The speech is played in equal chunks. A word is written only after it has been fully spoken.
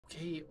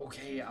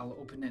Okay, I'll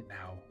open it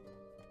now.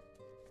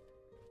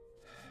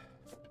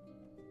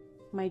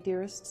 My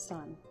dearest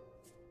son,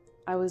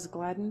 I was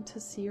gladdened to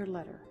see your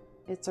letter.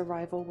 Its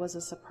arrival was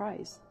a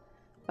surprise,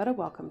 but a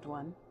welcomed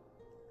one.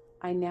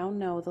 I now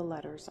know the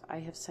letters I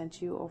have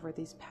sent you over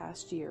these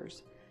past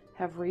years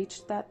have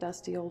reached that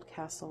dusty old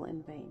castle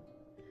in vain.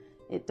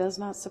 It does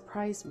not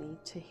surprise me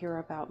to hear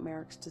about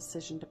Merrick's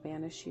decision to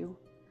banish you.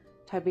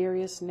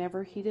 Tiberius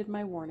never heeded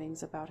my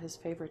warnings about his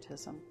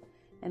favoritism,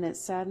 and it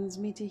saddens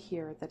me to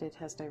hear that it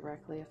has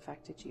directly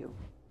affected you.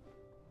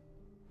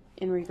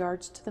 In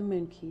regards to the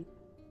Moonkeep,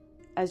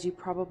 as you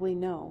probably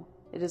know,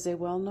 it is a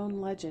well-known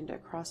legend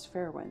across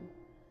Fairwind,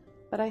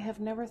 but I have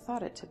never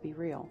thought it to be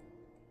real.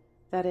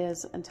 That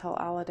is, until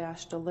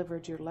Alladash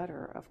delivered your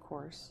letter, of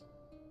course.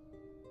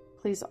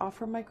 Please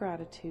offer my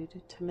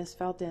gratitude to Miss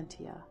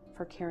Valdentia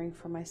for caring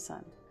for my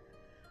son.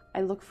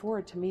 I look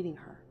forward to meeting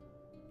her.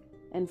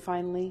 And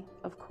finally,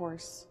 of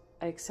course,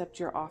 I accept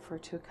your offer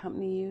to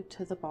accompany you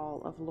to the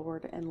ball of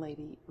Lord and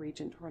Lady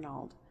Regent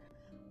Renaud.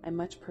 I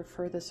much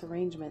prefer this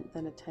arrangement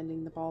than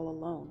attending the ball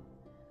alone.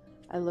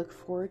 I look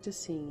forward to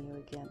seeing you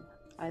again.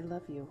 I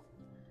love you.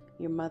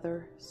 Your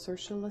mother,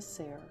 Saoirse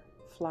La'Saer,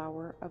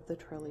 Flower of the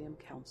Trillium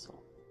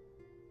Council.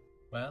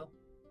 Well,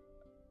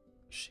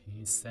 she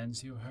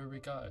sends you her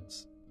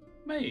regards.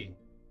 Me?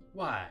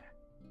 Why?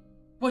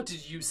 What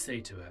did you say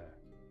to her?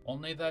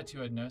 Only that you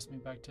had nursed me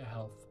back to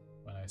health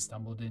when I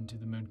stumbled into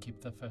the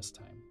Moonkeep the first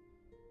time.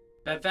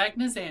 That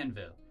Wagner's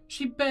anvil.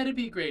 She better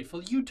be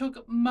grateful you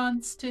took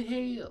months to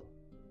heal.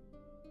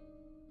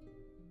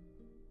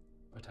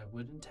 But I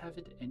wouldn't have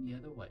it any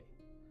other way.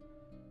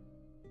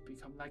 You've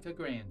become like a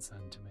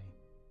grandson to me.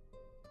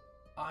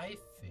 I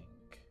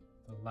think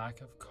the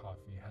lack of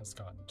coffee has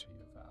gotten to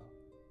you, Val.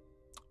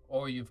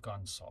 Or you've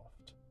gone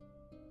soft.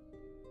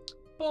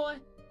 Boy,